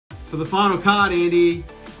For the final card, Andy.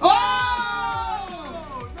 Oh!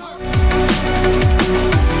 No.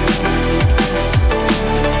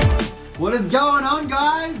 What is going on,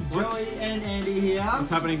 guys? Joey and Andy here. What's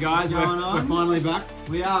happening, guys? What's going We're on? finally back.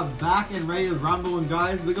 We are back and ready to rumble, and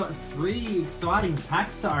guys, we got 3 exciting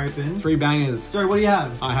packs to open. 3 bangers. Joey, what do you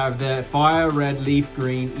have? I have the Fire Red Leaf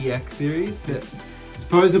Green EX series. That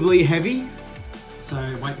supposedly heavy. So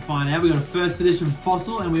wait to find out. We got a first edition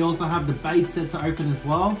fossil, and we also have the base set to open as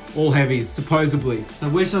well. All heavies, supposedly. So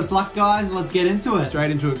wish us luck, guys, and let's get into it. Straight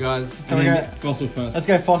into it, guys. So we go, Fossil first. let's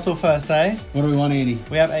go fossil first, eh? What do we want, Andy?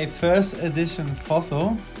 We have a first edition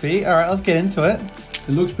fossil. See? Alright, let's get into it.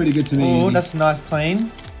 It looks pretty good to me. Oh, Andy. that's a nice clean.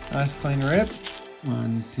 Nice clean rip.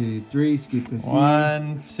 1, 2, 3. Skip a few.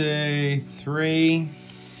 1, 2, 3.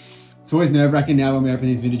 It's always nerve-wracking now when we open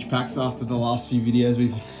these vintage packs after the last few videos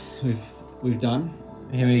we've done.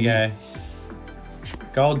 Here we go.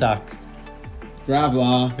 Gold duck.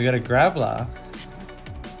 Graveler. We got a Graveler.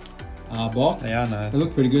 Arbok. They are nice. They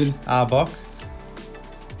look pretty good. Arbok.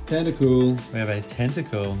 Tentacool. We have a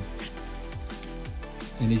Tentacle.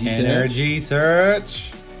 Energy Search. Energy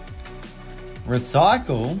Search.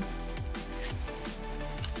 Recycle.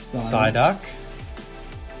 Psyduck.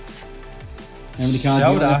 How many cards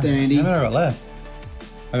you got left there, Andy? How many I got left?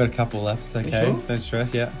 I got a couple left. It's okay. sure? Don't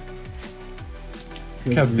stress. Yeah.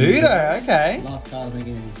 Kabuto. Okay. Last card, I think,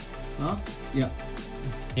 Andy. Last? Yep.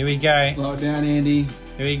 Here we go. Slow it down, Andy.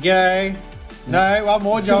 Here we go. No, one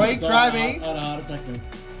more, Joey. Sorry, Try me. I know, it's like the...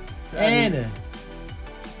 And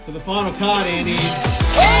For the final card, Andy.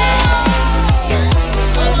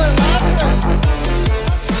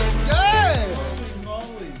 Holy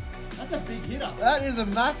moly. That's a big hitter. that is a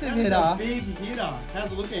massive That hitter. is a big hitter.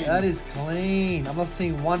 How's it looking? That is clean. I'm not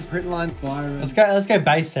seeing one print line. Fire. Let's go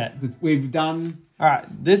base set. We've done... All right,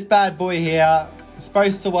 this bad boy here is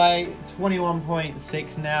supposed to weigh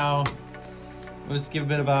 21.6 now. We'll just give a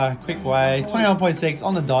bit of a quick weigh. 21.6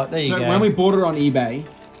 on the dot. There you So go. when we bought it on eBay,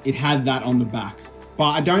 it had that on the back. But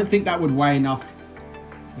I don't think that would weigh enough.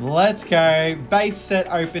 Let's go base set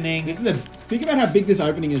opening. This is a... Think about how big this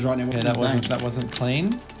opening is right now. Yeah, that wasn't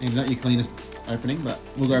clean. It's not your cleanest opening, but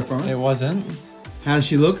we'll go for It it. wasn't. How does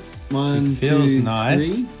she look? 1, Feels 2,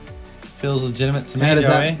 nice. 3. Feels legitimate to me, How does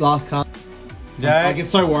Joey. that last card? Joey. I get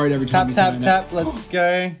so worried every time Tap, you tap, say that. tap. Let's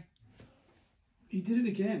go. You did it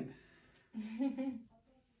again.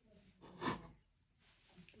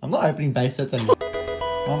 I'm not opening base sets anymore.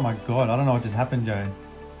 Oh my god, I don't know what just happened, Joey.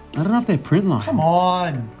 I don't know if they're print lines. Come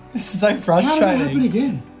on. This is so How does frustrating. that happen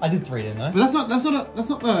again? I did 3, didn't I? But that's not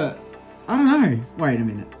the... I don't know. Wait a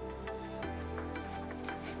minute.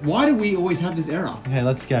 Why do we always have this error? Okay,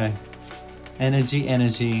 let's go.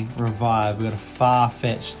 Energy, revive. We got a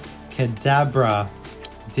far-fetched Kadabra,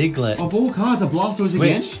 Diglett, Of all cards, a Blastoise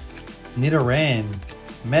again? Switch, Nidoran,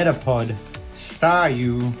 Metapod,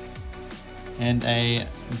 Staryu, and a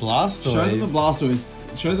Blastoise. Show them the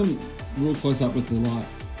Blastoise. Show them real close up with the light.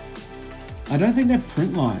 I don't think they're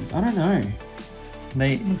print lines. I don't know.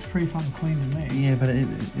 It looks pretty fucking clean to me. yeah, but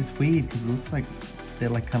it's weird because it looks like they're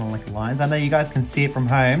like kind of like lines. I know you guys can see it from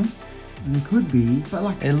home. And they could be, but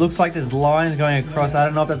like... It looks like there's lines going across. I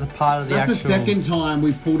don't know if that's a part of the That's actual... the second time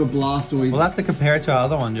we've pulled a Blastoise. We'll have to compare it to our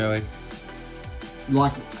other one, Joey.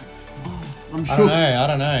 Like... Oh, I'm I sure...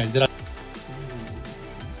 don't know. Did I...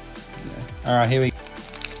 All right, here we go.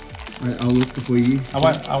 Wait, I'll look before you...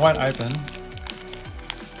 I won't open.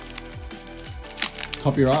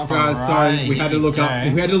 Copyright. Guys, sorry, we here had to we look go.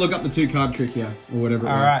 up. We had to look up the 2-card trick here, or whatever it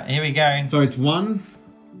All was. right, here we go. So it's 1,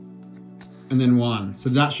 and then 1. So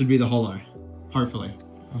that should be the holo, hopefully.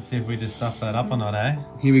 Let's see if we just stuff that up or not, eh?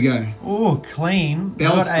 Here we go. Oh, clean. We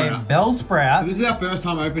got a Bellsprout. Bellsprout. So this is our first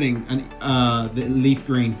time opening the leaf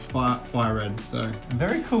green fire red. So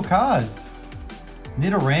Very cool cards.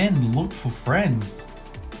 Nidoran, look for friends.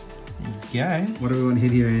 There you go. what do we want to hit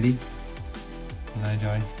here, Andy? No,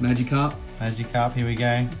 Joey. Magikarp. Magikarp, here we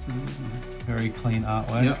go. Very clean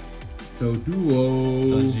artwork. Yep. Doduo.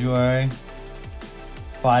 Doduo.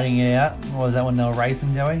 Fighting it out. What was that one they were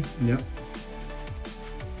racing, Joey? Yep.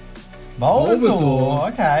 Bulbasaur.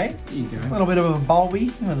 Bulbasaur. Okay. There you A go. little bit of a bulby.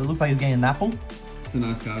 It looks like he's getting an apple. It's a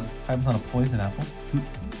nice card. Hope it's not a poison apple.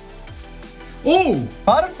 Oh!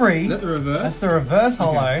 Butterfree. Is that the reverse? That's the reverse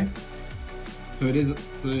holo. Okay. So it is.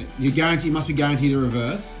 So you guarantee must be guaranteed a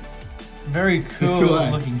reverse. Very cool, cool,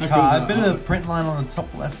 eh? looking How cool is card. that? Bit of the print line on the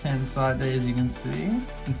top left hand side there, as you can see.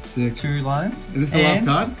 That's sick. 2 lines. Is this the last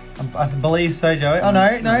And card? I believe so, Joey. Oh no,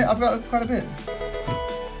 I've got quite a bit.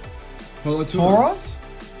 Holo Tauros?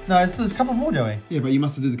 No, there's a couple more, Joey. Yeah, but you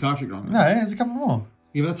must have did the card trick wrong. No, there's a couple more.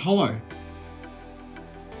 Yeah, but that's holo.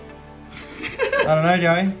 I don't know,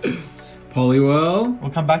 Joey. Poliwhirl.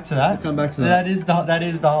 We'll come back to that. We'll come back to that. That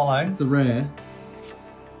is the holo. It's the rare.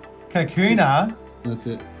 Kakuna. That's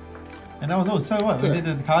it. And that was all. So what? So, we did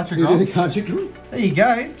the cartridge Do roll. the cartridge roll? There you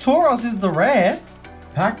go. Tauros is the rare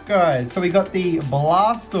pack, guys. So we got the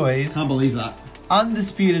Blastoise. Can't believe that.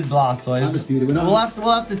 Undisputed Blastoise. Undisputed. We'll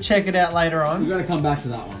have to check it out later on. We've got to come back to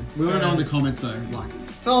that one. We want to know in the comments though. Like,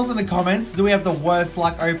 Tell us in the comments, do we have the worst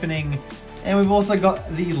luck opening? And we've also got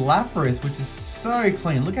the Lapras, which is so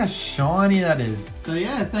clean. Look how shiny that is. So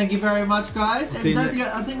yeah, thank you very much, guys. I'll And don't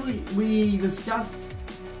forget, I think we discussed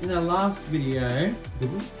in our last video.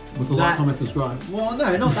 did we? With the like, comment, subscribe. Well,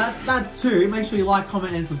 no, not that too. Make sure you like,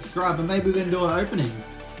 comment, and subscribe. But maybe we're gonna do an opening.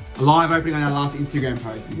 A live opening on our last Instagram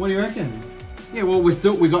post. What do you reckon? Yeah, well,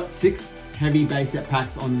 we got 6 heavy base set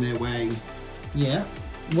packs on their way. Yeah.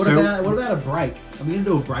 What about a break? Are we gonna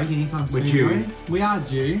do a break anytime soon? We're due. Right? We are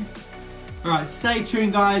due. All right, stay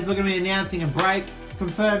tuned, guys. We're gonna be announcing a break.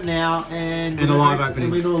 Confirmed now, and a live opening.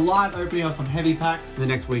 We're gonna do a live opening of some heavy packs In the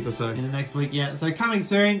next week or so. in the next week. Yeah. So coming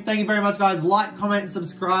soon. Thank you very much, guys. Like, comment,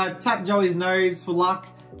 subscribe. Tap Joey's nose for luck,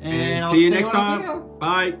 and I'll see you see next when I see time. you.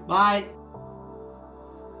 Bye. Bye.